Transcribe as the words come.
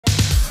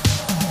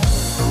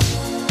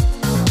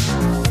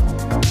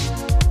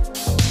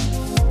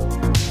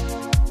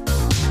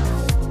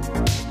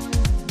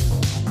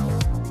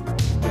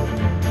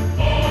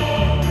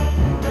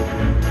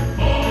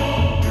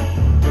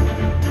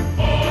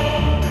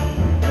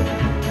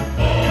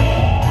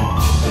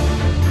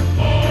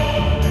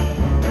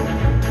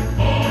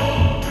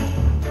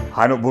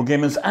Hi Noteboard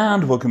Gamers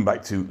and welcome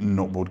back to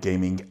Noteboard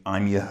Gaming.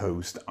 I'm your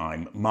host,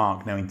 I'm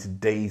Mark. Now in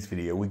today's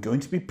video we're going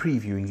to be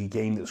previewing a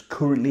game that's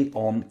currently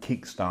on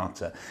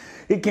Kickstarter.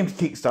 It came to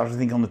Kickstarter I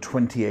think on the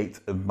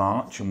 28th of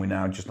March and we're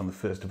now just on the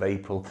 1st of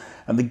April,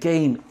 and the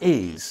game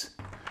is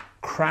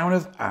Crown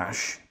of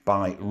Ash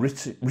by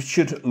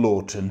Richard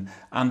Lawton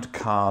and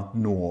Card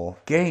Noir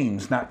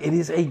Games. Now it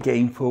is a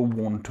game for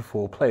 1 to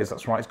 4 players,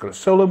 that's right, it's got a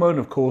solo mode, and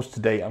of course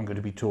today I'm going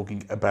to be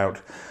talking about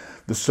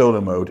the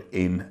solo mode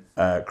in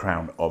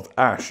Crown of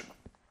Ash.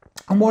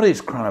 And what is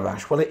Crown of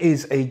Ash? Well, it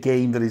is a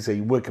game that is a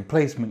worker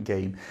placement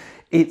game.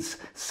 It's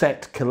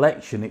set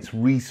collection, it's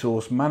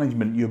resource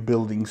management, you're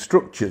building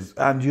structures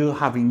and you're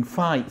having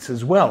fights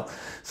as well.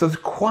 So there's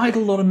quite a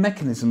lot of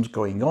mechanisms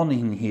going on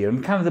in here,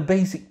 and kind of the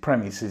basic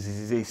premise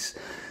is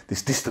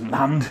this distant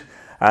land.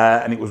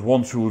 And it was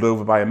once ruled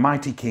over by a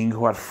mighty king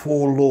who had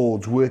 4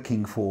 lords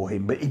working for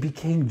him, but he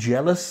became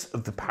jealous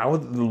of the power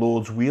that the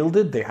lords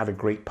wielded. They had a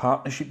great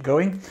partnership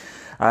going,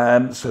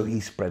 so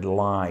he spread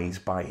lies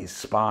by his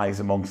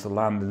spies amongst the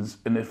land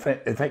and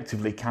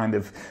effectively kind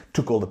of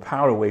took all the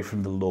power away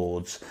from the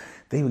lords.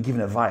 They were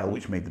given a vial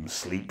which made them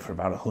sleep for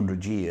about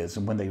 100 years,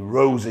 and when they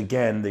rose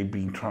again, they'd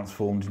been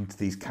transformed into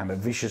these kind of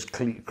vicious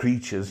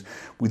creatures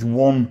with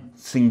one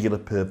singular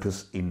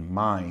purpose in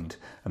mind,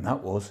 and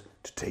that was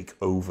to take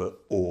over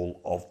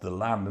all of the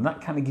land. And that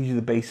kind of gives you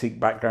the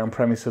basic background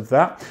premise of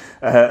that,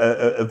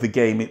 of the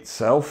game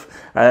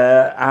itself.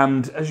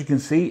 And as you can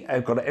see,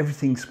 I've got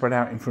everything spread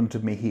out in front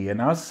of me here.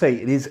 Now, as I say,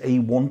 it is a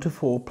 1 to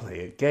 4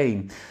 player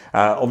game.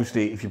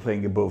 Obviously, if you're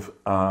playing above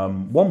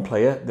 1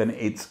 player, then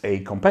it's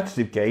a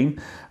competitive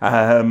game.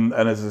 And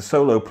as a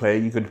solo player,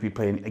 you're going to be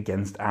playing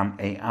against an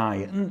AI.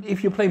 And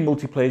if you're playing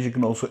multiplayer, you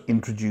can also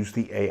introduce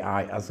the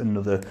AI as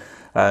another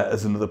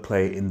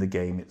player in the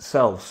game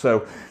itself.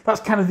 So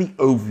that's kind of the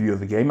overview of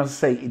the game. As I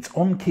say, it's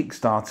on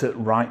Kickstarter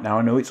right now.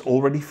 I know it's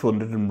already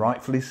funded, and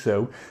rightfully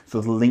so,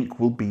 so the link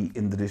will be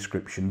in the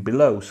description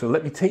below. So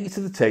let me take you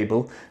to the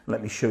table and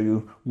let me show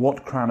you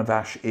what Crown of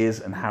Ash is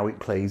and how it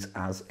plays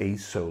as a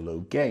solo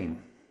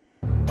game.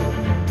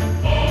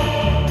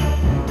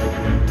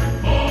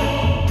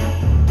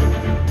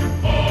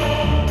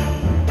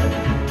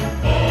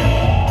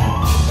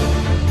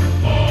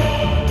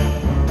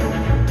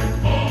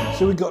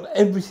 So we've got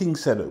everything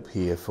set up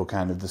here for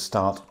kind of the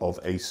start of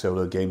a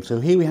solo game. So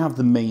here we have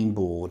the main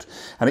board,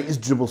 and it is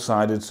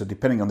double-sided, so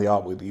depending on the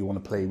artwork that you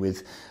want to play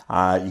with,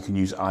 you can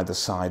use either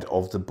side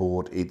of the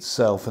board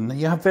itself.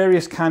 And you have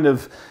various kind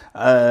of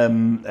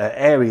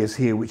areas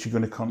here which you're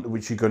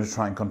going to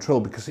try and control,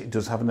 because it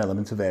does have an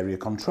element of area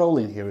control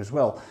in here as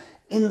well.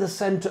 In the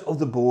centre of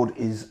the board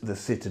is the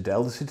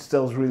citadel. The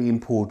citadel is really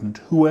important.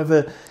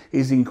 Whoever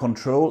is in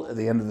control at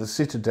the end of the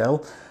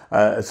citadel,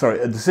 at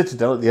the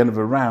citadel at the end of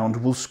a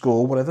round will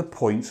score whatever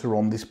points are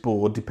on this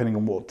board, depending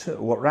on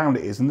what round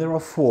it is. And there are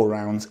 4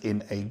 rounds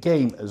in a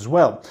game as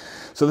well.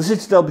 So the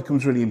citadel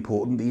becomes really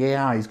important. The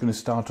AI is going to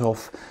start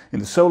off in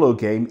the solo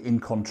game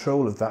in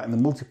control of that. In the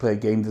multiplayer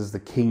game, there's the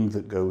king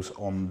that goes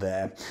on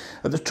there.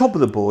 At the top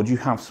of the board, you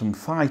have some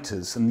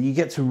fighters, and you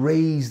get to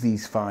raise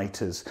these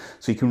fighters.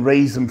 So you can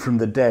raise them from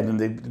the dead and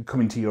they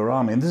come into your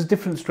army. And there's a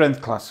different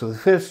strength class. So the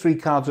first 3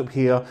 cards up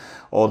here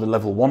are the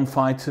level 1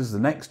 fighters. The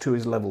next 2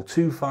 is level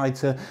 2 fighter,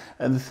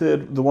 and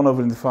the one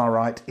over in the far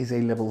right is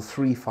a level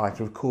 3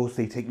 fighter. Of course,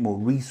 they take more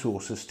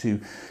resources to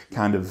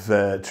kind of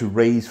to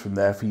raise from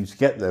there for you to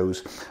get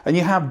those. And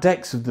you have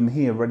decks of them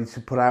here ready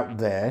to put out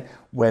there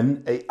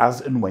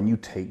as and when you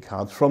take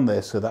cards from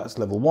there. So that's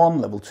level 1,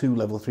 level 2,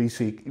 level 3,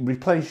 so you're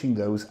replenishing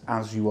those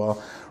as you are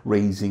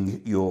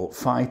raising your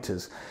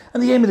fighters.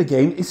 And the aim of the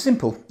game is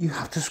simple. You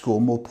have to score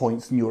more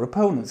points than your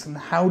opponents. And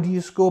how do you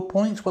score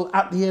points? Well,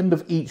 at the end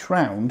of each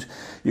round,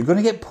 you're going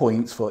to get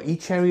points for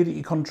each area that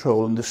you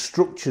control and the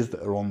structures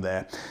that are on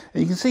there.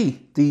 And you can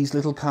see these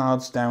little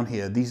cards down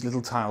here, these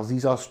little tiles,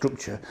 these are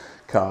structure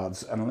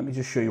cards. And let me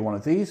just show you one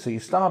of these. So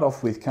you start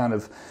off with kind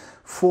of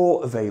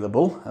 4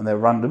 available, and they're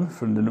random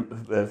from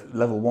the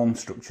level 1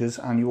 structures,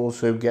 and you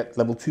also get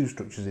level 2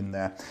 structures in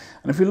there.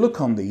 And if you look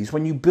on these,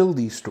 when you build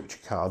these structure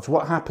cards,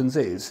 what happens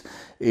is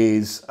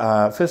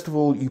first of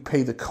all, you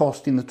pay the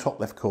cost in the top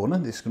left corner.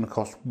 This is going to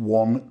cost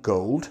 1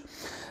 gold.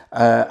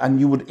 And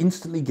you would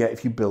instantly get,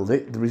 if you build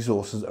it, the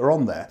resources that are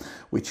on there,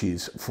 which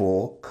is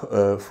for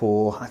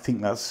I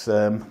think that's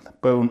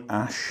bone,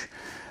 ash,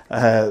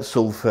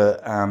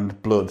 sulfur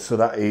and blood. So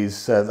that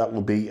is that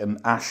will be an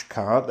ash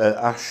card,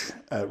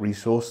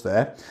 resource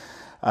there.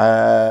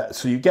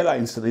 So you get that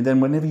instantly.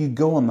 Then whenever you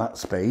go on that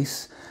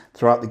space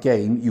throughout the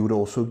game, you would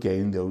also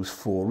gain those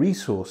 4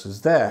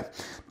 resources there.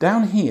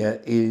 Down here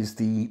is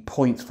the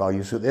points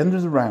value. So at the end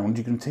of the round,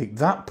 you can take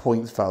that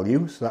points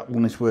value. So that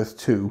one is worth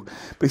 2.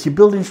 But if you're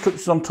building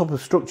structures on top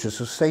of structures,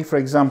 so say for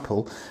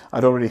example,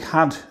 I'd already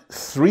had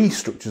 3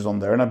 structures on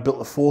there and I built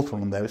the 4th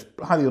one on there, it's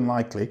highly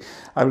unlikely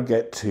I would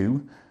get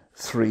 2,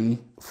 3,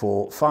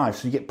 4, 5.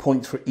 So you get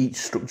points for each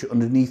structure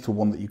underneath the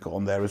one that you've got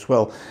on there as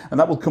well. And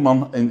that will come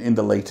on in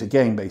the later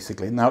game,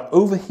 basically. Now,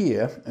 over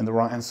here in the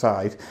right-hand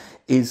side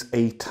is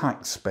a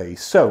tax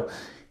space. So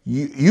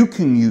You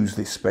can use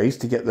this space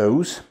to get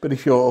those, but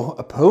if your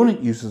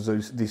opponent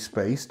uses this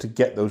space to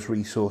get those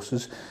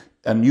resources,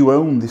 and you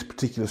own this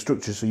particular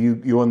structure, so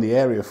you own the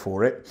area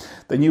for it,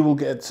 then you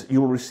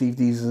will receive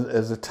these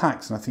as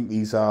attacks. And I think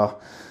these are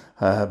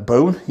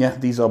bone. Yeah,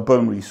 these are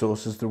bone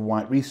resources, the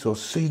white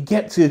resources. So you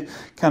get to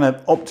kind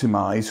of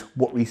optimize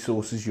what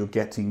resources you're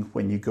getting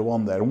when you go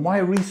on there. And why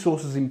are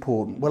resources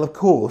important? Well, of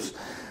course,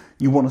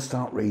 you want to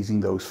start raising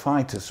those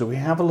fighters. So we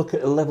have a look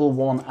at a level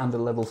 1 and a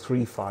level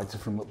 3 fighter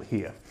from up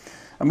here.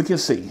 And we can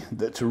see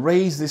that to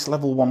raise this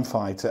level 1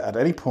 fighter at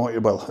any point,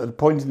 well, at a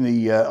point in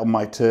the on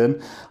my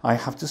turn, I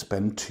have to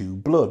spend 2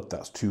 blood.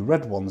 That's 2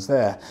 red ones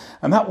there.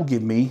 And that will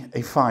give me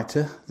a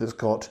fighter that's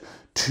got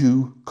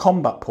 2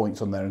 combat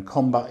points on there. And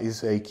combat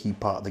is a key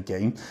part of the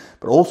game.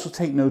 But also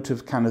take note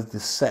of kind of the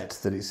set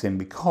that it's in,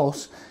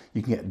 because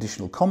you can get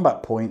additional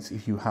combat points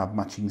if you have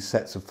matching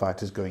sets of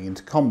fighters going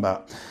into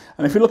combat.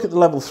 And if you look at the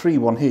level 3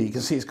 one here, you can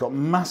see it's got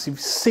massive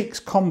 6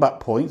 combat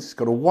points. It's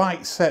got a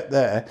white set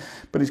there,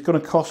 but it's going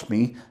to cost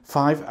me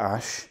 5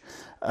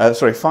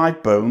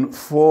 bone,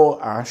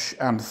 4 ash,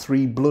 and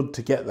 3 blood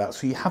to get that.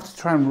 So you have to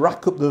try and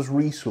rack up those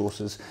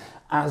resources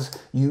as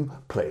you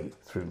play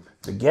through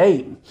the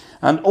game.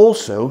 And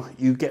also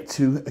you get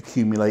to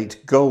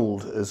accumulate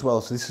gold as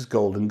well. So this is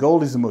gold, and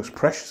gold is the most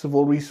precious of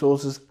all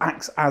resources,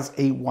 acts as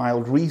a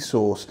wild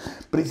resource,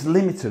 but it's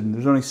limited, and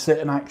there's only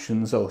certain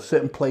actions or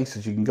certain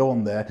places you can go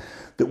on there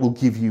that will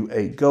give you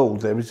a gold.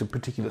 There is a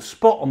particular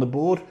spot on the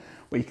board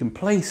where you can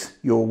place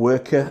your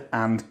worker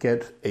and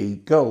get a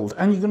gold.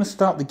 And you're going to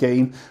start the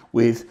game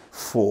with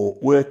 4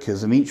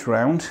 workers, and each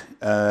round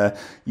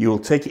you'll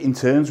take it in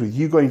turns, with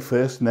you going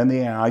first and then the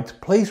AI to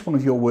place one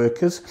of your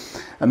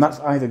workers, and that's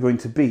either going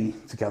to be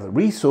to gather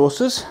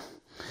resources,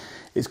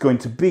 it's going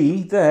to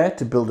be there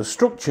to build a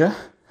structure,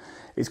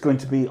 it's going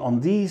to be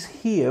on these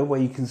here where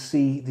you can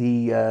see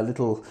the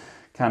little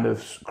kind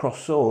of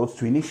cross swords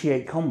to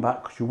initiate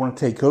combat because you want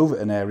to take over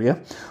an area,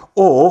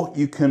 or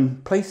you can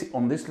place it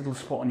on this little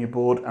spot on your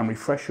board and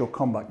refresh your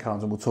combat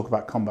cards, and we'll talk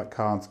about combat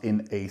cards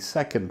in a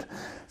second.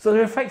 So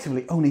there are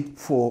effectively only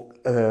 4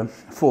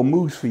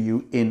 moves for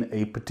you in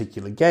a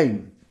particular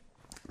game.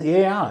 The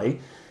AI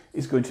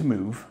is going to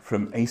move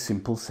from a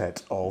simple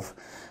set of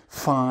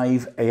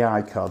 5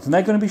 AI cards, and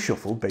they're going to be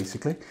shuffled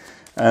basically,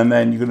 and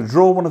then you're going to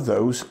draw one of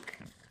those,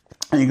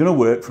 and you're going to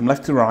work from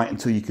left to right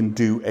until you can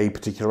do a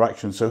particular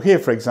action. So here,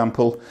 for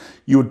example,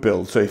 you would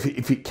build. So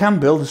if it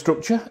can build a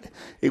structure,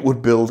 it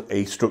would build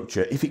a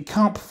structure. If it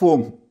can't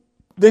perform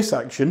this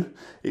action,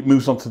 it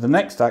moves on to the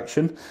next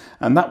action,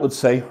 and that would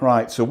say,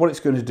 right, so what it's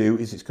going to do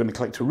is it's going to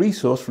collect a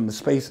resource from the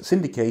space that's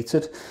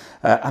indicated,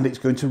 and it's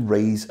going to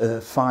raise a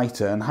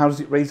fighter. And how does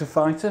it raise a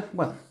fighter?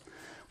 Well,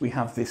 we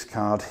have this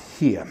card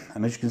here,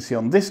 and as you can see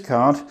on this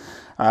card,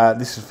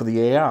 this is for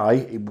the AI.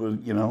 It will,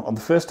 on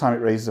the first time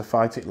it raises a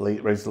fighter,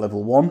 it raises a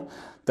level 1,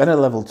 then a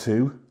level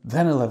 2,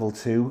 then a level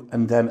 2,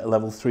 and then a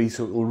level 3.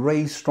 So it will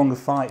raise stronger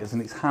fighters,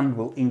 and its hand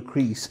will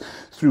increase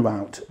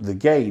throughout the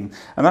game.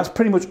 And that's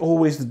pretty much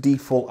always the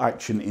default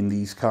action in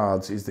these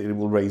cards, is that it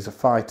will raise a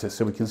fighter.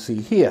 So we can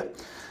see here,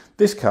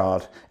 this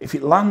card, if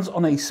it lands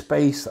on a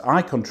space that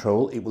I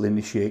control, it will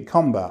initiate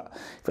combat.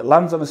 If it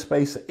lands on a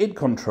space that it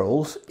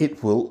controls,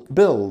 it will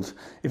build.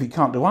 If it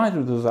can't do either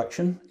of those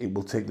actions, it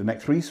will take the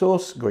next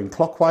resource, going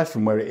clockwise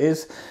from where it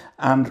is,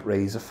 and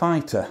raise a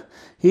fighter.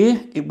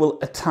 Here, it will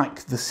attack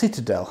the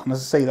citadel. And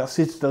as I say, that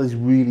citadel is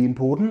really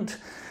important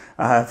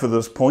for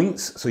those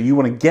points. So you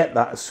want to get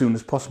that as soon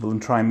as possible and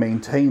try and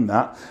maintain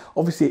that.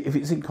 Obviously, if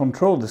it's in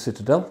control of the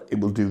citadel, it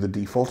will do the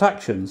default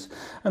actions.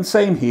 And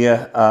same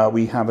here,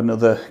 we have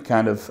another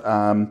kind of,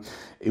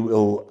 it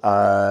will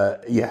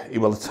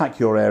attack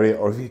your area,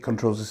 or if it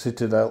controls the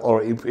citadel,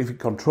 or if it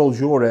controls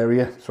your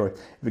area, if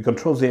it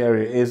controls the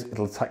area it is,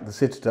 it'll attack the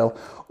citadel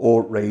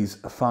or raise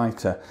a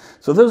fighter.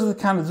 So those are the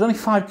kind of, there's only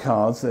 5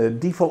 cards. The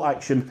default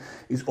action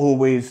is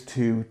always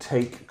to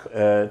take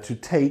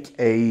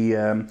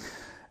a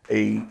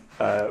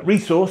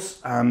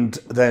resource and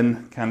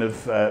then kind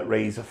of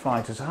raise a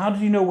fighter. So how do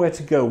you know where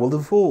to go? Well, the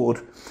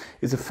board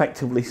is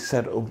effectively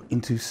set up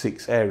into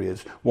 6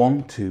 areas.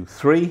 1, 2,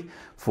 3,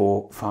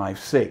 4, 5,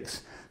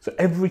 6. So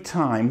every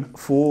time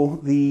for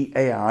the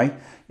AI,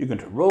 you're going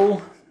to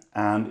roll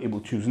and it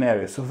will choose an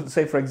area. So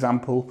say, for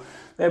example,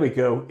 there we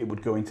go, it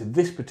would go into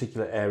this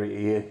particular area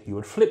here. You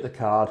would flip the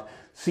card,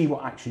 see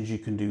what actions you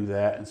can do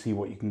there, and see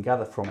what you can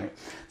gather from it.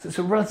 So it's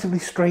a relatively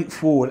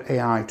straightforward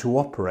AI to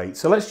operate.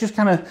 So let's just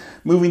kind of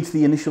move into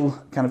the initial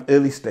kind of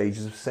early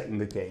stages of setting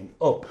the game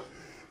up.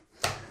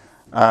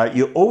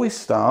 You always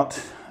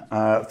start,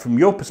 from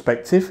your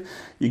perspective,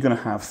 you're going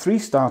to have 3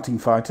 starting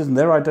fighters, and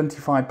they're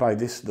identified by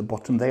this at the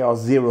bottom. They are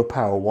 0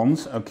 power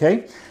ones,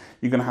 okay?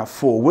 You're going to have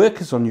 4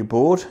 workers on your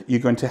board. You're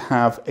going to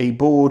have a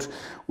board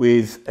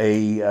with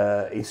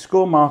a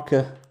score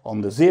marker on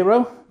the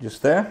 0,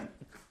 just there.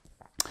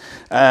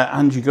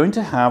 And you're going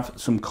to have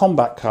some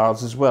combat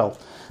cards as well,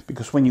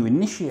 because when you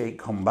initiate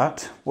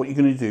combat, what you're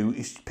going to do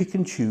is pick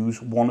and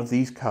choose one of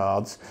these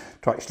cards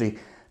to actually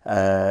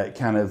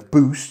kind of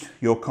boost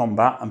your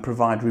combat and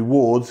provide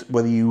rewards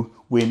whether you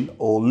win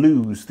or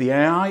lose. The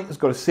AI has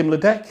got a similar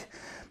deck,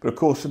 but of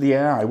course for the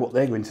AI what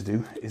they're going to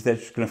do is they're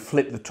just going to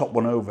flip the top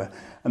one over,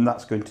 and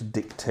that's going to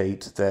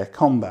dictate their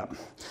combat.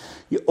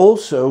 You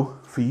also,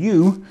 for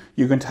you,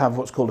 you're going to have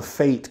what's called a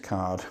fate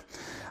card,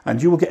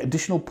 and you will get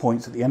additional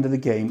points at the end of the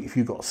game if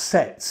you've got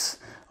sets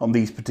on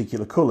these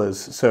particular colours.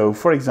 So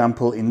for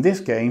example, in this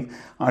game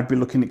I'd be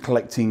looking at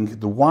collecting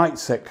the white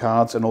set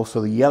cards and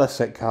also the yellow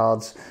set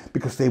cards,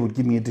 because they would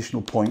give me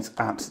additional points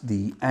at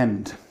the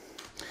end.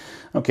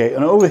 Okay,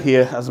 and over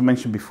here, as I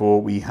mentioned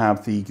before, we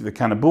have the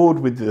kind of board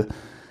with the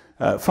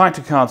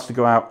fighter cards to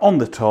go out on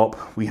the top.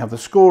 We have the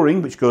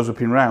scoring, which goes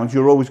up in rounds.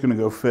 You're always going to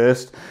go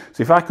first.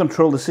 So if I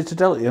control the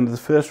Citadel at the end of the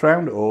first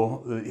round,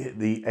 or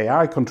the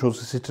AI controls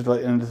the Citadel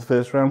at the end of the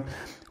first round,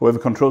 whoever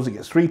controls it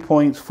gets 3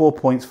 points, 4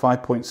 points,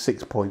 5 points,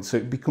 6 points. So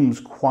it becomes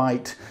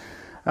quite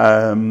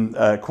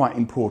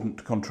important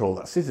to control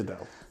that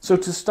Citadel. So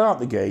to start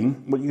the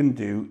game, what you're going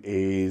to do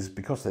is,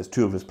 because there's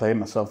two of us playing,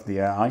 myself and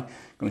the AI, I'm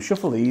going to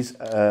shuffle these.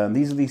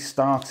 These are the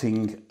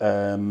starting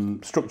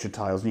structure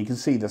tiles, and you can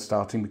see they're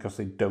starting because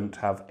they don't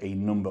have a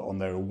number on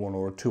there, a 1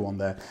 or a 2 on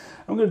there.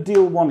 I'm going to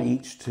deal 1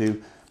 each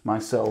to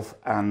myself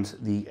and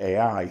the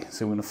AI.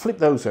 So we're going to flip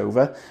those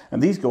over,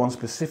 and these go on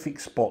specific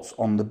spots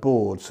on the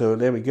board. So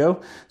there we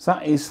go. So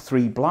that is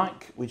 3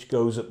 black, which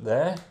goes up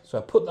there. So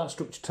I put that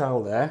structure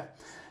tile there,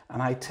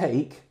 and I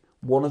take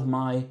one of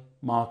my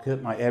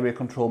area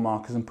control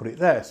markers, and put it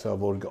there. So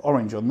I've already got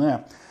orange on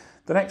there.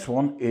 The next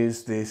one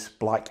is this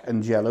black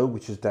and yellow,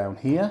 which is down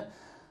here.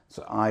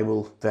 So I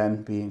will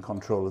then be in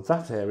control of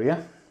that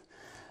area.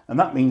 And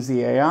that means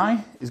the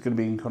AI is going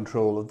to be in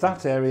control of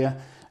that area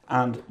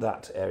and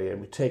that area.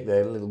 We take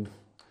their little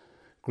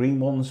green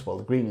ones. Well,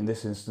 the green in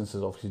this instance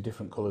is obviously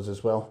different colours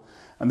as well.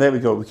 And there we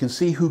go. We can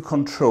see who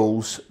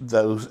controls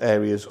those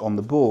areas on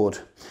the board.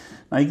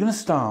 Now you're going to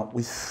start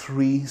with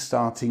 3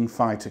 starting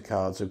fighter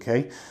cards,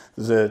 okay?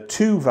 There's a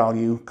 2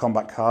 value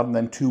combat card and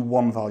then 2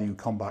 1 value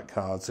combat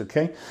cards,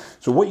 okay?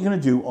 So what you're going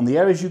to do on the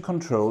areas you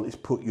control is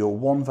put your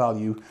 1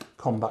 value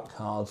combat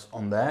cards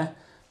on there.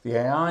 The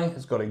AI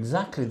has got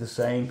exactly the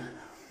same.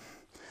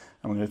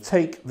 I'm going to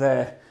take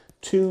their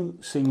 2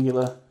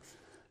 singular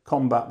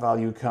combat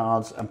value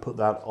cards and put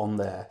that on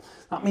there.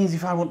 That means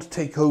if I want to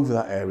take over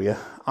that area,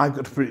 I've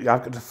got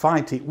to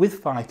fight it with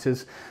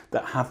fighters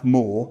that have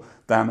more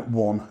than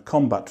 1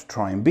 combat to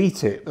try and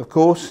beat it. Of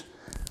course,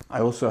 I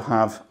also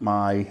have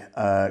my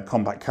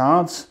combat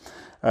cards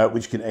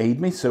which can aid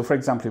me. So for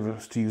example, if I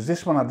was to use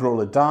this one, I'd roll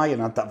a die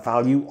and add that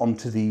value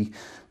onto the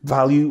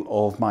value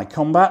of my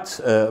combat,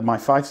 my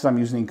fighters I'm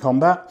using in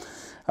combat.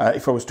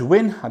 If I was to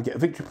win, I'd get a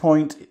victory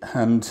point,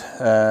 and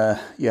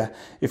yeah,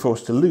 if I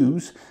was to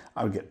lose,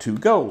 I would get 2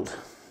 gold.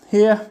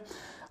 Here,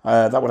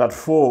 that would add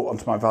 4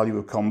 onto my value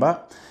of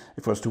combat.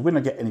 If I was to win, I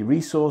get any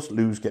resource,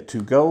 lose, get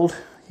 2 gold.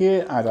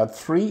 Here, I'd add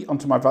 3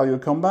 onto my value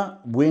of combat.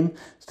 Win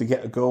is to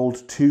get a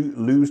gold, 2,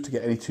 lose to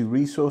get any 2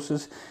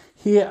 resources.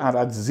 Here, I'd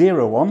add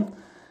 0 on,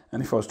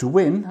 and if I was to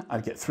win,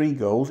 I'd get 3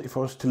 gold. If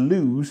I was to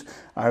lose,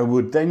 I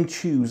would then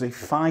choose a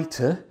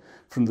fighter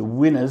from the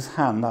winner's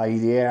hand, i.e.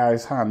 the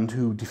AI's hand,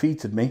 who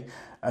defeated me,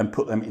 and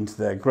put them into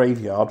their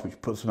graveyard, which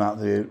puts them out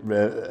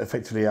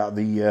effectively out of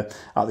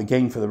the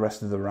game for the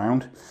rest of the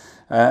round.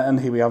 And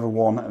here we have a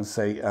 1 and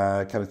say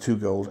kind of 2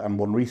 gold and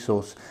 1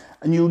 resource.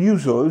 And you'll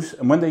use those,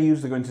 and when they're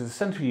used, they're going to the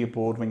centre of your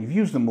board. When you've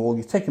used them all,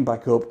 you take them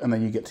back up, and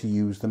then you get to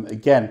use them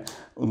again,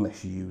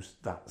 unless you use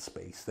that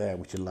space there,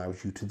 which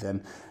allows you to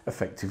then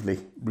effectively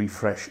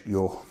refresh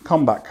your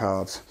combat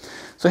cards.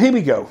 So here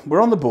we go.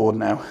 We're on the board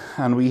now,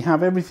 and we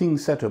have everything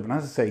set up. And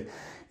as I say,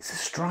 it's a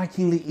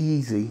strikingly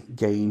easy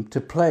game to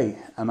play,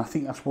 and I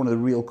think that's one of the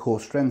real core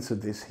strengths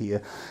of this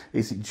here,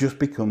 is it just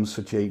becomes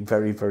such a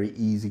very, very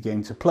easy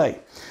game to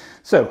play.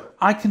 So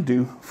I can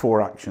do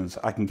 4 actions.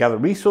 I can gather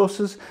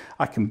resources,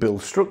 I can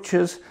build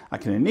structures, I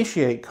can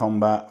initiate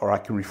combat, or I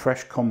can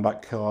refresh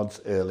combat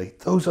cards early.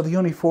 Those are the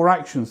only 4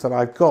 actions that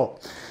I've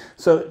got.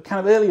 So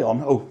kind of early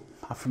on, oh,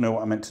 I know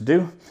what I meant to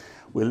do.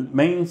 We'll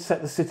mainly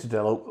set the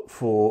Citadel up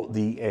for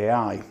the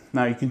AI.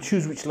 Now you can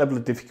choose which level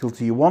of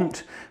difficulty you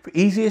want. For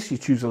easiest, you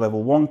choose a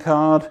level 1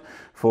 card.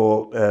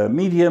 For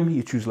medium,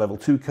 you choose a level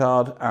 2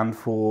 card. And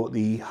for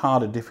the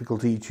harder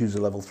difficulty, you choose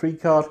a level 3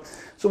 card.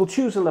 So we'll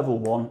choose a level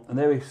 1, and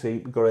there we see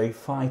we've got a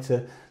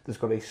fighter that's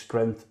got a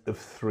strength of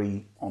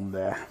 3 on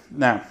there.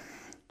 Now,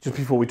 just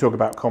before we talk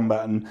about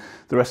combat and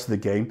the rest of the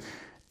game,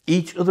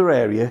 each other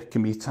area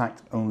can be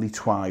attacked only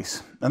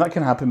twice. And that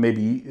can happen,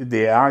 maybe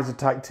the AI's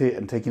attacked it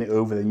and taken it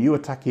over, then you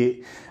attack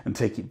it and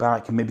take it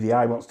back, and maybe the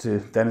AI wants to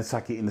then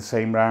attack it in the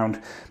same round,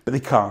 but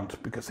they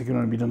can't, because they can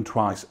only be done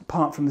twice,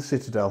 apart from the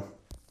Citadel.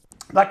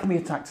 That can be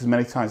attacked as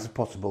many times as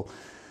possible.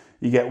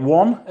 You get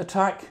 1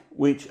 attack,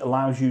 which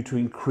allows you to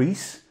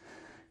increase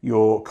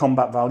your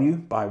combat value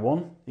by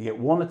 1. You get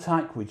 1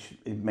 attack, which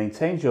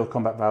maintains your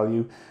combat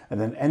value,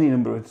 and then any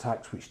number of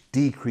attacks which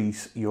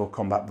decrease your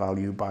combat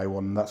value by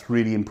 1. And that's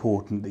really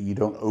important that you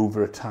don't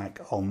over attack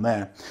on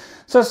there.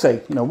 So I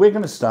say, we're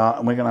going to start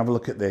and we're going to have a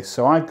look at this.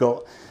 So I've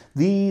got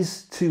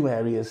these two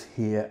areas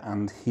here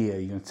and here.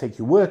 You're going to take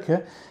your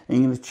worker and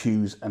you're going to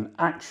choose an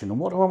action. And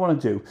what do I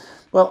want to do?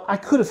 Well, I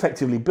could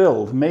effectively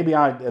build. Maybe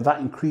that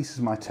increases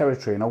my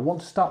territory, and I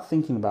want to start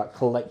thinking about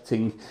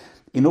collecting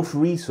enough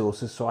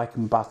resources so I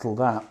can battle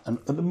that. And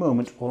at the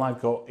moment, all I've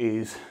got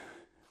is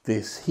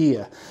this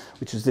here,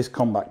 which is this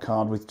combat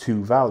card with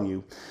 2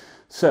 value.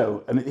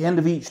 So, and at the end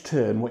of each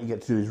turn, what you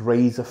get to do is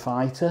raise a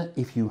fighter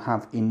if you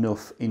have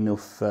enough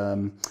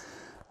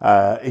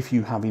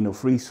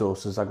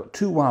resources. I've got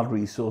 2 wild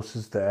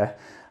resources there.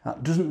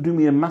 That doesn't do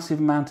me a massive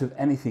amount of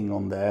anything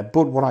on there,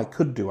 but what I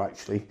could do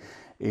actually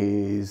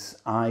is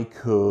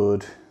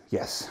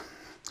yes.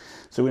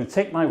 So we're going to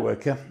take my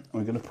worker and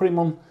we're going to put him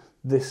on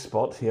this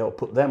spot here, I'll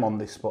put them on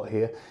this spot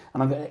here,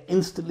 and I'm going to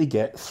instantly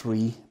get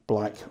 3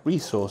 black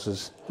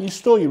resources. You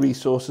store your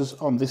resources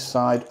on this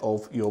side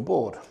of your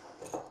board,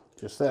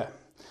 just there.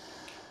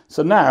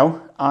 So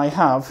now I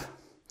have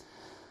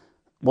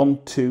 1,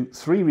 2,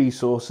 3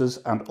 resources,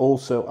 and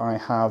also I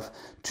have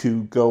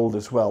 2 gold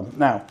as well.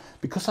 Now,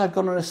 because I've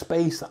gone on a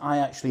space that I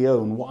actually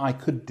own, what I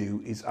could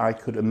do is I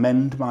could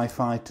amend my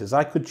fighters.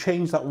 I could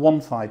change that 1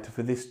 fighter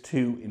for this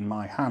 2 in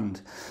my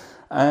hand.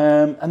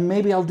 And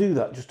maybe I'll do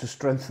that just to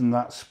strengthen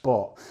that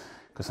spot,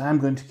 because I'm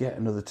going to get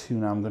another 2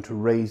 now. I'm going to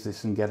raise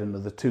this and get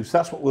another 2. So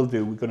that's what we'll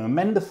do. We're going to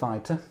amend the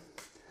fighter,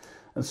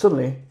 and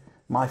suddenly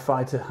my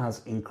fighter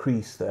has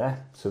increased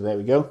there. So there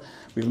we go.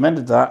 We've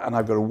amended that, and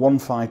I've got a 1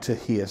 fighter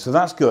here. So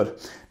that's good.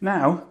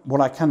 Now, what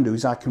I can do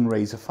is I can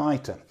raise a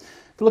fighter.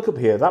 If you look up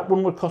here, that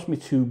one would cost me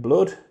 2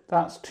 blood.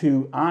 That's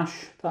 2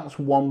 ash. That's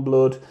 1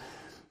 blood.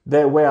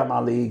 They're way out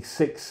my league.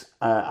 6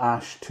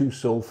 ash, 2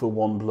 sulfur,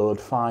 1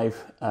 blood,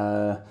 5...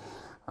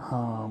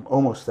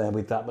 almost there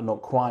with that, but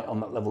not quite on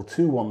that level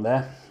 2 one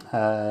there.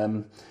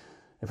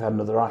 If I had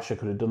another ash, I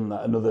could have done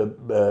that.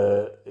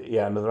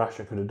 Another ash,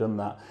 I could have done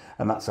that,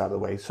 and that's out of the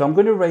way. So I'm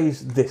going to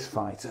raise this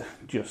fighter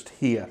just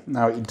here.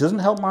 Now, it doesn't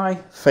help my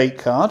fake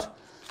card,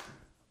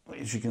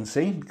 as you can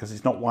see, because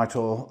it's not white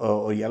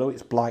or yellow,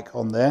 it's black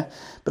on there.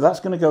 But that's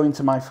going to go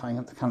into my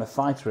kind of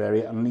fighter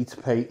area, and I need to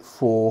pay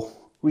 4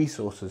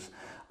 resources.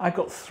 I've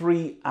got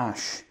 3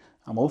 ash.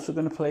 I'm also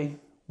going to pay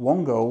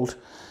 1 gold.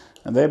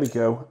 And there we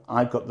go,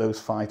 I've got those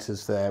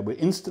fighters there. We're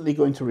instantly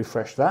going to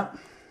refresh that.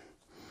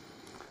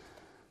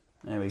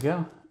 There we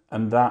go.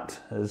 And that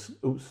has,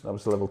 oops, that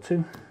was level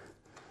 2.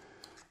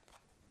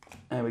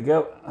 There we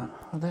go.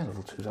 Oh, they're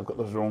level 2s, I've got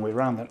those the wrong way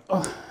around then.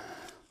 Oh.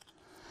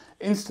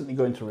 Instantly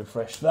going to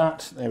refresh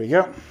that. There we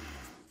go.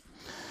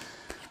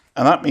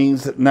 And that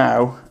means that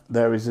now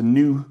there is a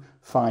new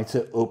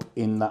fighter up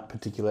in that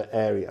particular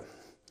area.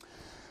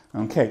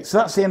 Okay, so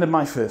that's the end of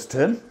my first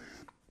turn.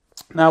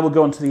 Now we'll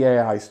go on to the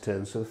AI's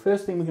turn. So the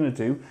first thing we're going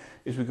to do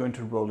is we're going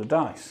to roll a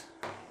dice.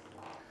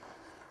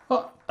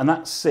 Oh, and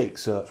that's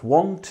 6. So that's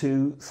 1,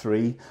 2,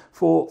 3,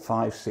 4,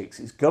 5, 6.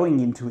 It's going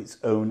into its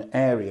own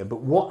area.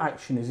 But what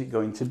action is it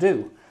going to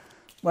do?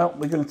 Well,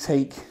 we're going to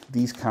take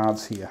these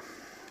cards here.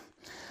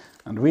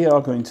 And we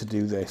are going to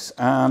do this.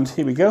 And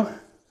here we go.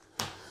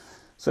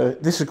 So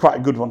this is quite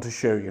a good one to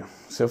show you.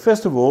 So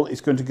first of all,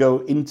 it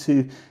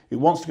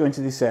wants to go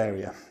into this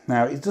area.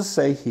 Now it does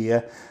say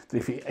here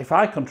that if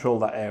I control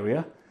that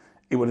area,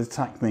 it would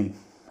attack me.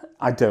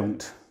 I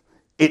don't.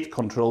 It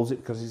controls it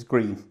because it's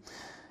green.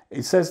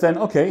 It says then,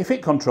 okay, if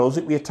it controls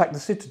it, we attack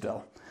the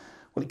citadel.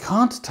 Well, it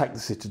can't attack the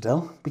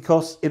citadel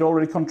because it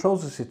already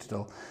controls the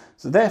citadel.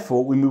 So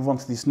therefore, we move on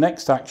to this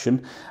next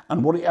action,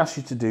 and what it asks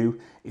you to do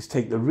is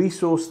take the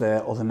resource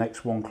there or the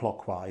next one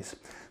clockwise.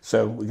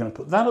 So we're going to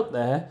put that up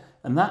there,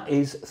 and that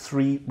is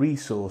 3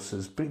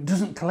 resources, but it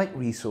doesn't collect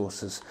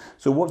resources.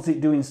 So what does it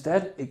do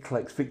instead? It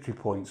collects victory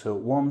points. So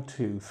 1,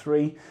 2,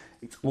 3,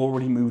 it's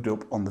already moved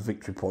up on the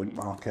victory point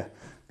marker.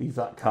 Leave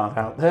that card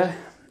out there.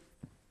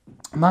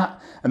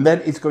 And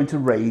then it's going to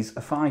raise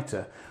a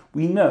fighter.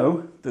 We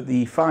know that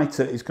the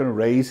fighter it's going to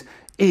raise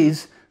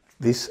is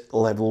this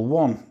level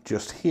 1,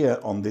 just here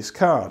on this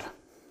card.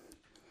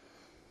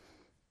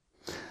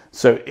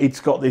 So it's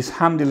got this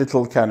handy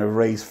little kind of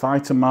raise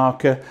fighter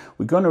marker.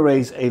 We're going to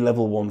raise a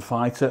level 1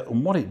 fighter,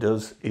 and what it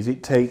does is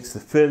it takes the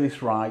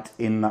furthest right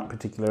in that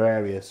particular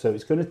area. So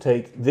it's going to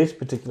take this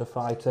particular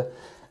fighter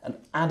and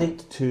add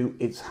it to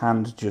its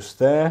hand just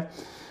there.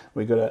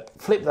 We're going to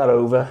flip that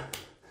over,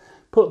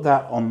 put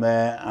that on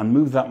there and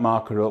move that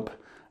marker up,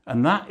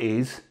 and that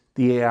is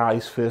the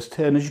AI's first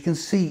turn. As you can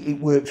see, it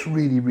works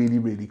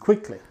really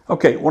quickly.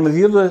 Okay, one of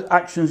the other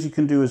actions you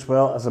can do as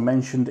well, as I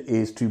mentioned,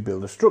 is to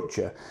build a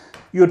structure.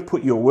 You would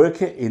put your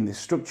worker in this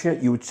structure,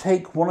 you would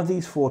take one of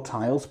these 4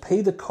 tiles,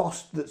 pay the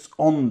cost that's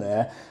on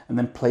there, and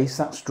then place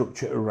that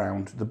structure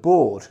around the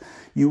board.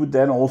 You would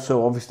then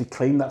also obviously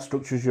claim that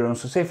structure as your own.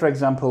 So say, for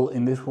example,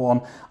 in this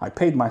one, I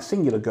paid my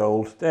singular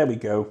gold, there we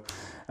go,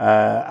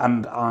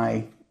 and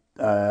I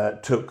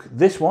took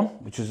this one,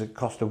 which is a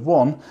cost of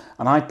 1,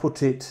 and I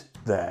put it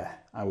there.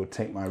 I would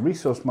take my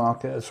resource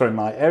marker,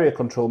 my area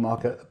control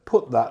marker,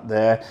 put that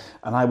there,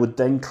 and I would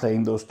then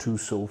claim those 2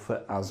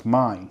 sulfur as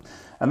mine.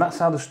 And that's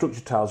how the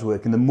structure tiles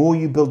work. And the more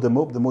you build them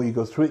up, the more you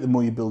go through it, the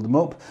more you build them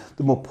up,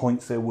 the more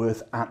points they're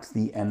worth at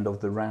the end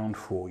of the round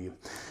for you.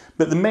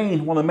 But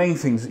one of the main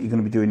things that you're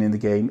going to be doing in the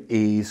game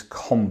is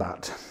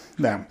combat.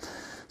 Now,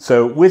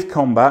 so with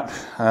combat,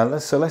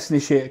 let's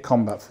initiate a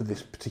combat for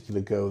this particular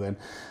go then.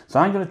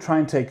 So I'm going to try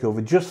and take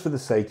over, just for the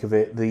sake of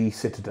it, the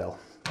citadel.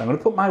 I'm going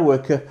to put my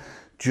worker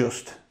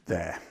just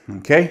there,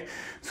 okay?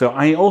 So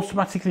I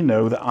automatically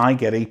know that I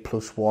get a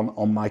 +1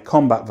 on my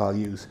combat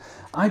values.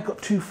 I've got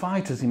 2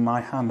 fighters in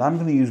my hand. I'm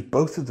going to use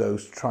both of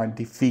those to try and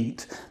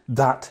defeat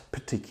that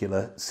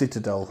particular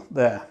citadel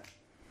there.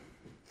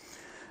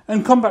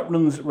 And combat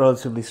runs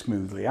relatively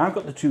smoothly. I've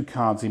got the 2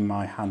 cards in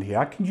my hand here.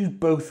 I can use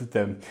both of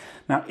them.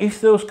 Now,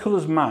 if those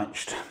colours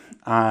matched,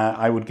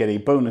 I would get a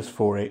bonus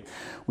for it.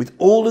 With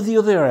all of the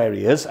other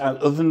areas,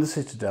 other than the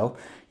citadel,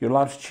 you're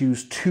allowed to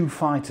choose 2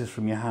 fighters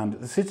from your hand.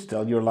 At the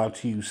citadel, you're allowed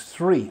to use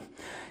 3.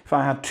 If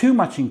I had 2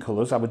 matching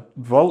colours, I would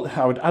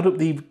add up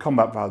the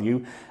combat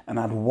value and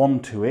add 1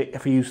 to it.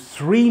 If I use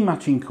 3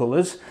 matching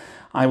colours,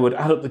 I would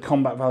add up the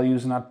combat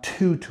values and add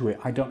 2 to it.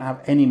 I don't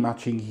have any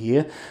matching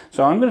here.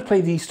 So I'm going to play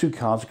these 2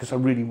 cards because I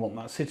really want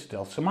that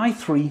citadel. So my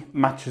 3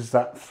 matches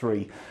that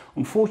 3.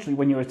 Unfortunately,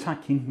 when you're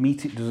attacking,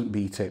 meet it doesn't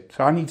beat it.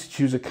 So I need to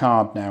choose a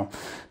card now.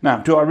 Now,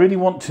 do I really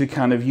want to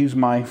kind of use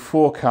my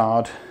 4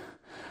 card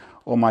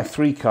or my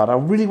 3 card? I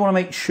really want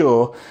to make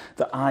sure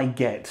that I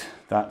get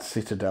that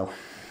citadel.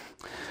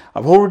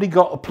 I've already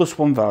got a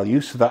 +1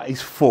 value, so that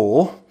is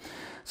 4.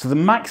 So the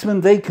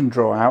maximum they can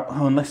draw out,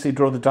 unless they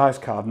draw the dice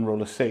card and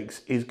roll a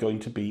 6, is going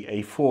to be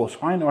a 4. So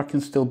I know I can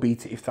still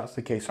beat it if that's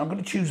the case. So I'm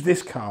going to choose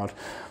this card,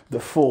 the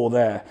 4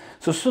 there.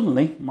 So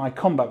suddenly my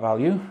combat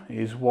value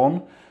is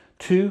 1,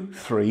 2,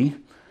 3,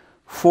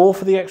 4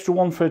 for the extra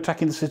 1 for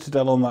attacking the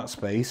citadel on that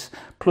space,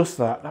 plus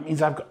that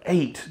means I've got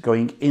 8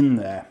 going in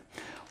there.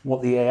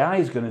 What the AI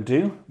is going to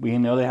do, we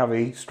know they have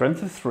a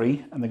strength of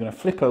 3, and they're going to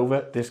flip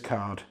over this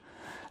card.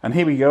 And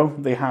here we go,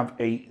 they have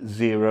a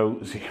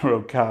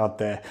 0-0 card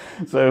there.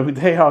 So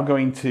they are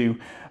going to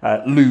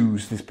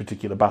lose this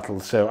particular battle.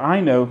 So I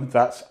know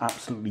that's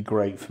absolutely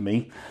great for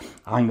me.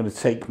 I'm going to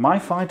take my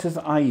fighters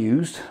that I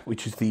used,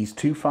 which is these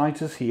 2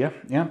 fighters here,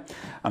 yeah,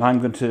 and I'm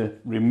going to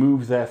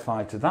remove their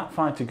fighter. That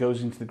fighter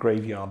goes into the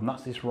graveyard, and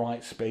that's this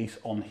right space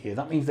on here.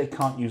 That means they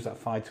can't use that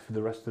fighter for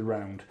the rest of the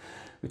round.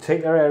 We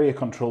take their area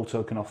control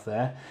token off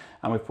there,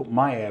 and we put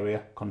my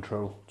area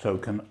control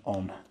token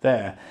on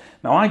there.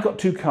 Now I got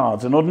 2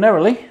 cards, and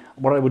ordinarily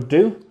what I would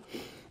do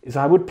is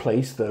I would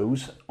place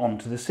those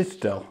onto the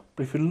citadel.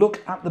 But if you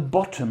look at the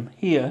bottom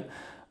here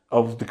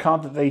of the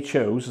card that they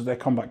chose as their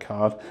combat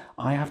card,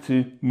 I have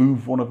to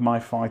move one of my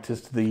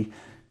fighters to the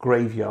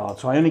graveyard.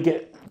 So I only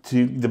get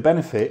to the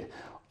benefit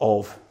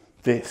of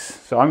this.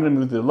 So I'm going to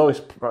move the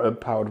lowest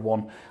powered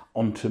one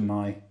onto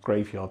my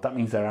graveyard. That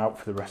means they're out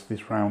for the rest of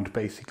this round,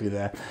 basically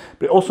there.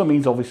 But it also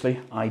means,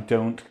 obviously, I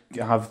don't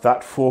have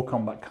that 4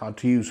 combat card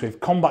to use. So if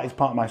combat is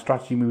part of my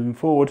strategy moving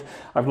forward,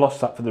 I've lost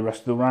that for the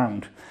rest of the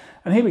round.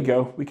 And here we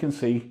go, we can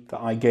see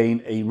that I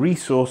gain a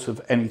resource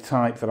of any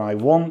type that I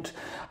want.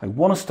 I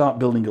want to start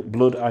building up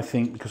blood, I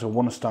think, because I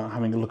want to start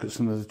having a look at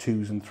some of the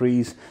 2s and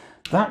 3s.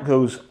 That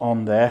goes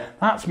on there.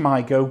 That's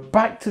my go.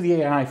 Back to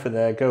the AI for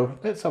their go.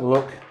 Let's have a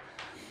look.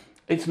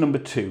 It's number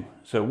 2.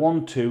 So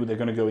 1, 2, they're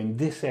going to go in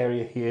this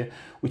area here,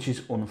 which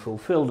is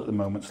unfulfilled at the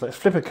moment. So let's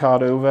flip a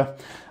card over,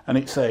 and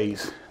it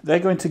says they're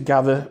going to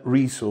gather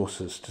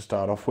resources to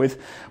start off with.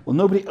 Well,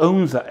 nobody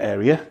owns that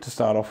area to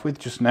start off with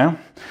just now.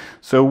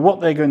 So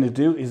what they're going to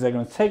do is they're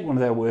going to take one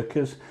of their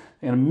workers,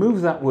 they're going to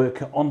move that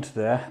worker onto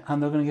there,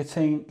 and they're going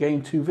to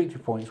gain 2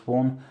 victory points.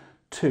 1,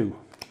 2.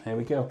 There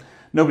we go.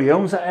 Nobody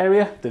owns that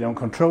area, they don't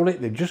control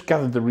it, they've just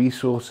gathered the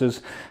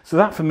resources. So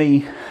that for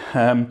me,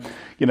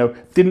 you know,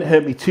 didn't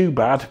hurt me too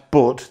bad,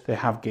 but they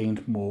have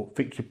gained more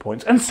victory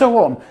points, and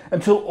so on,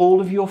 until all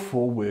of your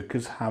 4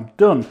 workers have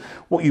done.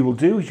 What you will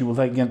do is you will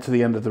then get to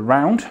the end of the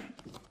round,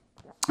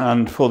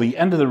 and for the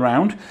end of the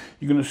round,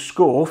 you're going to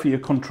score for your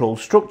control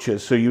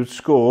structures. So you would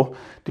score,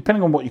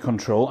 depending on what you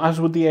control, as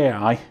would the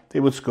AI, they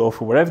would score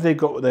for wherever they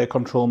got with their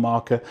control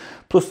marker,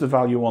 plus the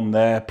value on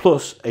there,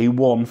 plus a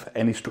 1 for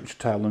any structure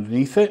tile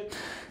underneath it.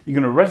 You're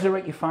going to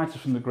resurrect your fighters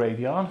from the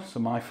graveyard.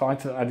 So my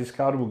fighter that I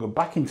discarded will go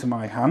back into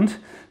my hand.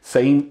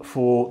 Same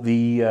for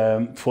the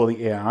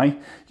AI. You're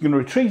going to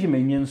retrieve your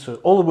minions, so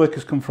all the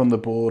workers come from the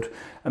board,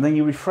 and then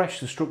you refresh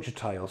the structure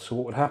tiles. So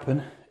what would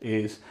happen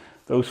is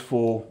those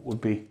 4 would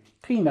be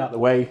cleaned out of the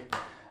way,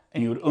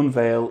 and you would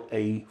unveil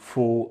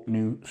 4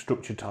 new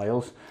structure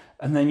tiles,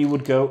 and then you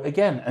would go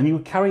again, and you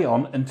would carry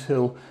on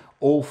until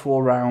all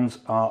 4 rounds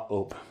are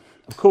up.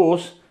 Of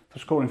course, for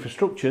scoring for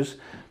structures,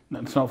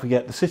 let's not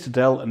forget the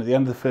citadel, and at the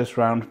end of the first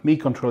round, me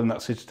controlling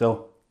that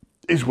citadel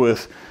is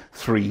worth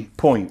 3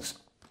 points.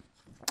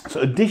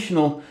 So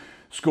additional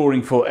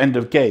scoring for end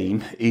of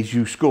game is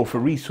you score for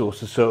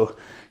resources. So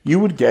you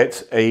would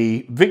get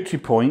a victory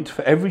point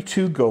for every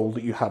 2 gold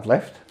that you have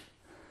left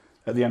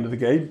at the end of the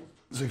game.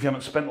 So if you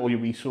haven't spent all your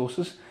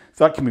resources,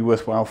 that can be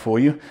worthwhile for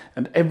you.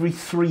 And every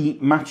 3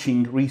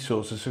 matching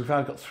resources. So if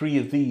I've got 3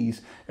 of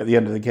these at the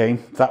end of the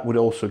game, that would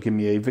also give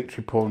me a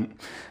victory point.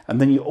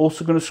 And then you're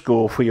also going to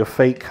score for your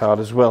fate card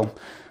as well.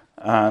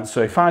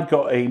 So if I'd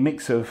got a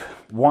mix of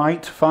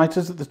white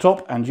fighters at the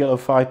top and yellow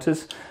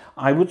fighters,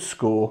 I would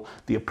score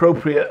the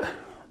appropriate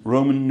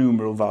Roman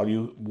numeral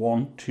value,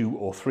 1, 2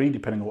 or 3,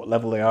 depending on what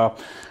level they are,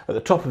 at the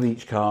top of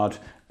each card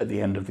at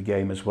the end of the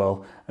game as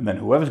well. And then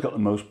whoever's got the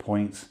most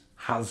points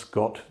has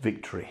got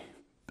victory.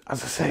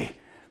 As I say,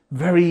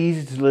 very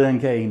easy to learn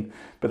game,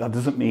 but that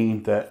doesn't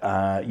mean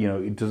that you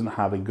know, it doesn't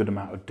have a good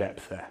amount of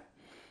depth there.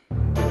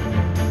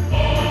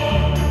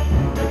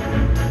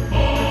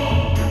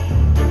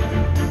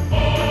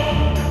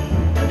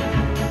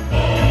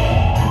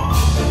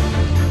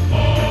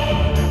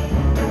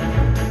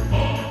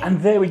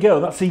 And there we go.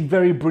 That's a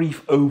very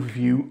brief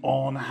overview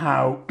on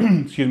how,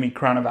 excuse me,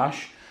 Crown of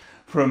Ash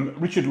from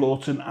Richard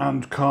Lawton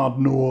and Card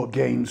Noir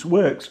Games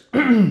works.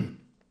 And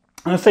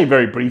I say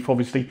very brief,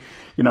 obviously,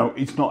 you know,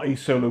 it's not a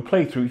solo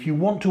playthrough. If you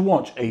want to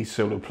watch a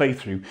solo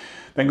playthrough,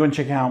 then go and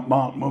check out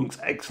Mark Monk's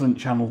excellent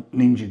channel,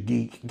 Ninja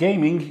Geek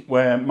Gaming,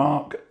 where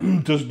Mark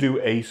does do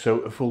a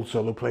full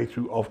solo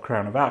playthrough of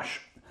Crown of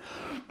Ash.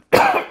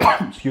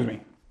 Excuse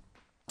me.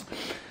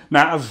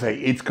 Now, as I say,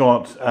 it's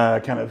got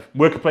kind of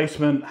worker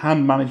placement,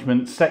 hand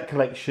management, set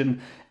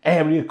collection,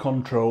 area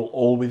control,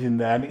 all within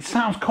there. And it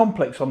sounds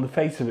complex on the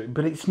face of it,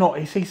 but it's not.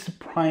 It's a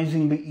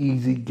surprisingly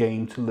easy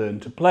game to learn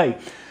to play.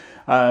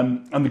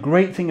 And the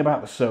great thing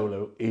about the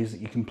solo is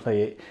that you can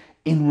play it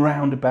in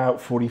round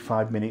about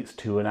 45 minutes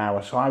to an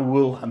hour. So I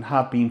will and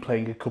have been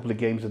playing a couple of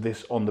games of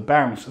this on the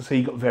bounce. So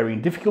you've got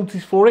varying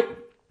difficulties for it,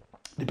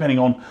 depending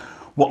on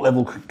what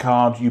level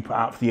card you put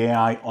out for the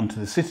AI onto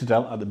the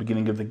Citadel at the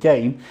beginning of the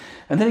game.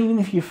 And then even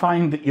if you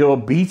find that you're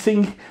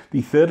beating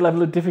the third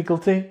level of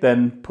difficulty,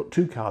 then put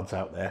 2 cards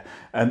out there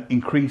and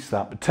increase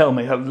that. But tell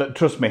me,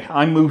 trust me,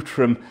 I moved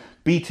from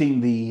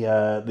beating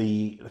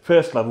the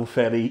first level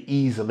fairly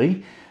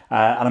easily,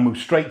 and I moved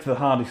straight to the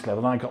hardest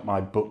level, and I got my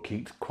butt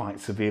kicked quite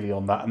severely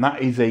on that. And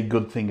that is a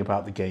good thing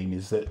about the game,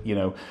 is that, you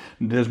know,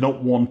 there's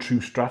not one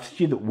true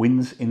strategy that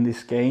wins in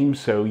this game.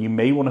 So you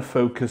may want to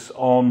focus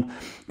on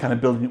kind of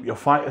building up your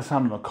fighters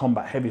hand on a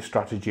combat heavy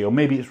strategy, or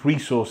maybe it's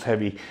resource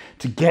heavy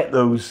to get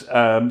those,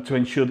 to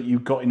ensure that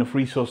you've got enough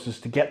resources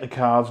to get the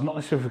cards, not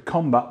necessarily for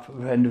combat,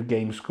 but for end of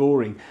game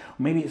scoring. Or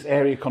maybe it's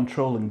area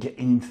control, and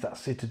getting into that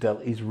Citadel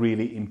is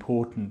really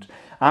important.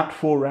 At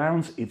 4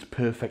 rounds, it's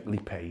perfectly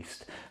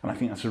paced, and I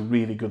think that's a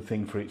really good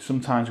thing for it.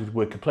 Sometimes with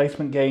worker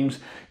placement games,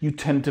 you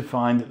tend to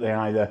find that they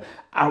either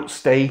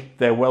outstay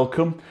their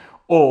welcome,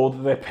 or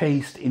that they're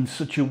paced in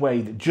such a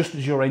way that just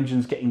as your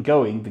engine's getting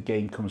going, the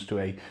game comes to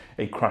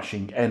a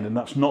crashing end. And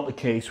that's not the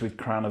case with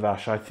Crown of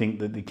Ash. I think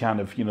that the kind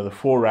of, you know, the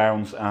 4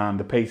 rounds and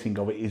the pacing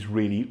of it is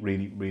really,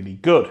 really, really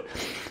good.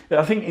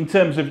 I think in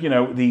terms of, you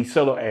know, the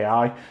solo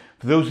AI,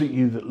 for those of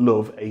you that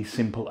love a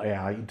simple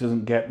AI, it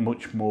doesn't get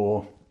much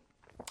more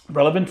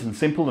relevant and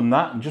simple than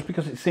that. And just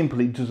because it's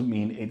simple, it doesn't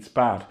mean it's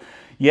bad.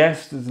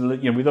 Yes, there's,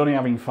 you know, with only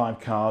having 5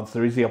 cards,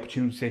 there is the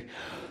opportunity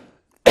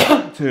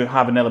to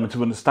have an element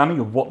of understanding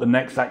of what the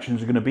next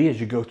actions are going to be as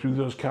you go through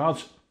those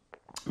cards.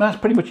 That's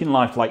pretty much in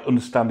life like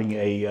understanding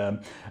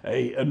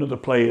another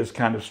player's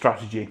kind of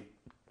strategy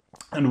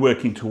and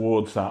working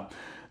towards that.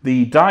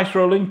 The dice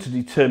rolling to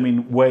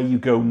determine where you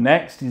go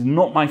next is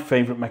not my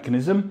favourite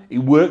mechanism. It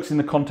works in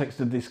the context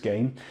of this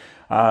game,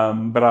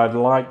 but I'd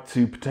like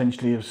to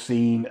potentially have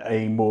seen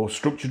a more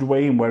structured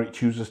way in where it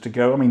chooses to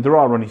go. I mean, there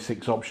are only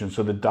 6 options,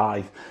 so the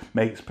die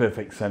makes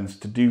perfect sense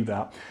to do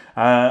that.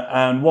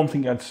 And one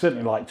thing I'd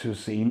certainly like to have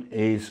seen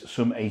is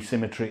some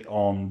asymmetry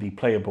on the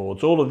player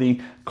boards. All of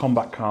the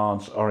combat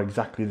cards are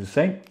exactly the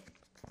same,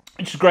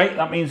 which is great.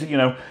 That means that, you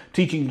know,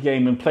 teaching a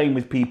game and playing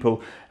with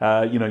people,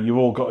 you know, you've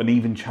all got an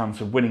even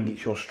chance of winning.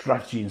 It's your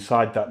strategy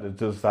inside that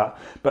does that.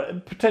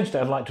 But potentially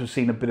I'd like to have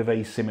seen a bit of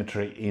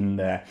asymmetry in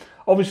there.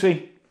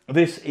 Obviously,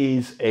 this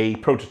is a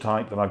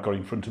prototype that I've got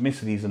in front of me,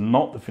 so these are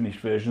not the finished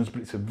versions,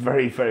 but it's a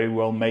very, very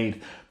well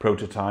made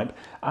prototype.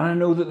 And I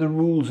know that the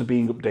rules are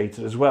being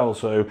updated as well.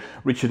 So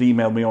Richard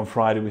emailed me on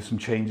Friday with some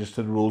changes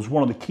to the rules.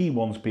 One of the key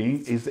ones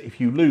being is that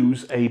if you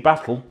lose a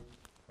battle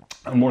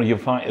and one of your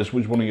fighters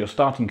was one of your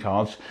starting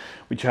cards,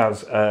 which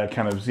has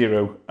kind of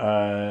 0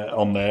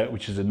 on there,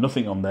 which is a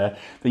nothing on there,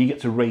 then you get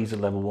to raise a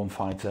level 1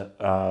 fighter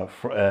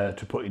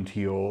to put into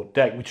your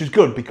deck, which is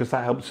good because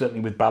that helps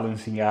certainly with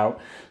balancing out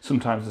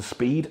sometimes the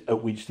speed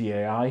at which the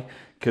AI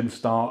can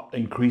start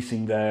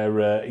increasing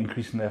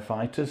their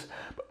fighters.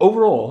 But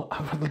overall,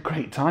 I've had a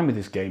great time with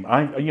this game.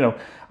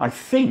 I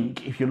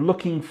think if you're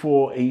looking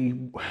for a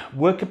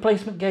worker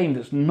placement game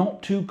that's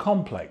not too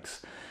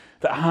complex,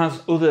 that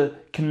has other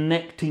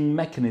connecting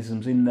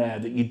mechanisms in there,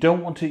 that you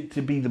don't want it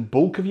to be the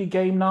bulk of your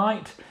game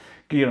night.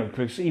 You know,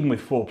 because even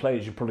with 4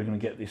 players, you're probably going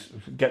to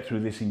get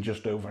through this in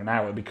just over an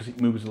hour because it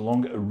moves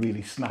along at a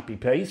really snappy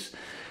pace.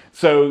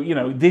 So, you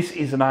know, this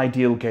is an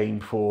ideal game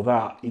for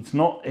that. It's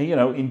not, you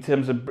know, in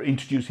terms of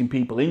introducing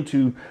people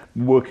into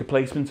worker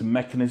placement and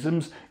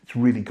mechanisms, it's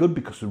really good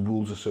because the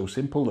rules are so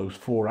simple. Those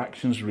 4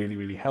 actions really,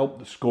 really help.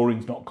 The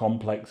scoring's not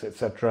complex,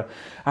 etc.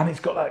 And it's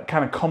got that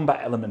kind of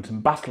combat element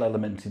and battle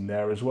element in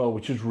there as well,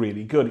 which is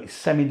really good. It's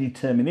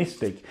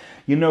semi-deterministic.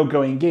 You know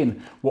going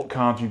in what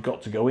cards you've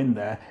got to go in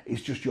there.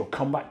 It's just your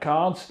combat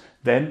cards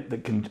then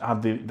that can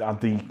add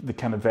the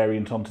kind of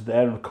variant onto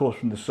there. And of course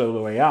from the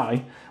solo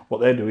AI, what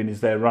they're doing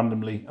is they're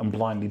randomly and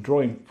blindly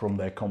drawing from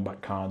their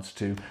combat cards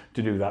to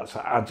do that. So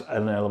it adds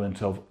an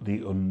element of the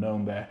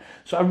unknown there.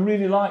 So I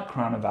really like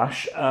Crown of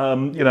Ash.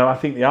 You know, I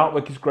think the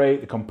artwork is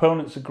great, the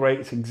components are great,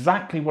 it's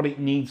exactly what it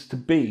needs to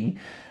be.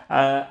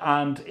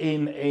 And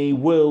in a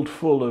world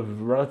full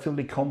of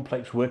relatively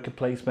complex worker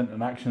placement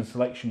and action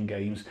selection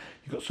games,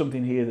 you've got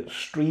something here that's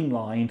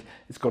streamlined,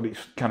 it's got its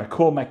kind of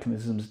core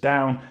mechanisms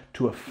down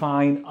to a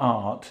fine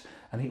art,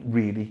 and it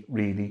really,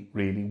 really,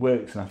 really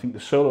works. And I think the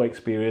solo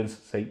experience,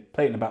 say,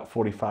 play it in about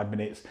 45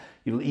 minutes,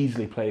 you'll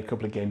easily play a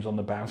couple of games on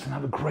the bounce and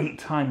have a great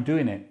time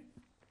doing it.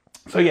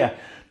 So yeah,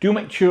 do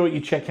make sure you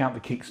check out the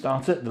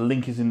Kickstarter. The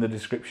link is in the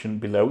description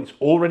below. It's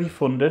already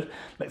funded.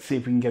 Let's see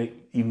if we can get it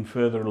even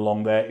further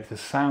along there. If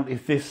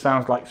this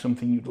sounds like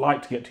something you'd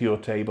like to get to your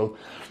table,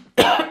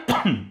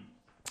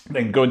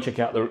 then go and check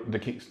out the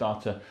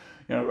Kickstarter.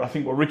 You know, I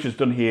think what Richard's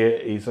done here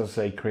is, as I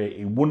say,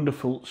 create a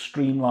wonderful,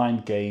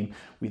 streamlined game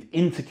with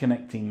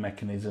interconnecting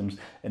mechanisms,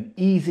 an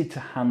easy to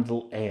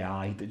handle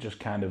AI that just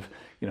kind of,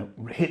 you know,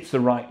 hits the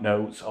right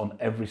notes on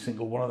every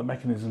single one of the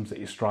mechanisms that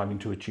you're striving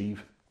to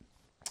achieve.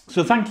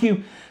 So thank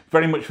you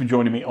very much for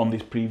joining me on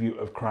this preview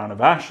of Crown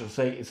of Ash. As I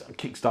say, it's a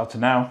Kickstarter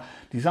now,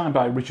 designed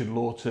by Richard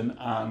Lawton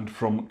and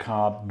from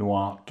Card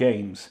Noir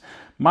Games.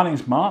 My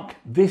name's Mark.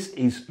 This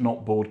is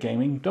Not Board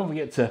Gaming. Don't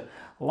forget to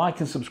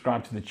like and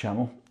subscribe to the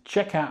channel.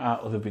 Check out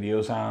our other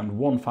videos, and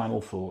one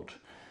final thought.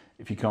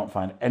 If you can't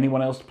find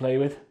anyone else to play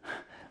with,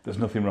 there's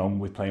nothing wrong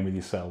with playing with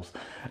yourselves.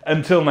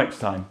 Until next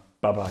time,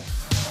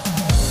 bye-bye.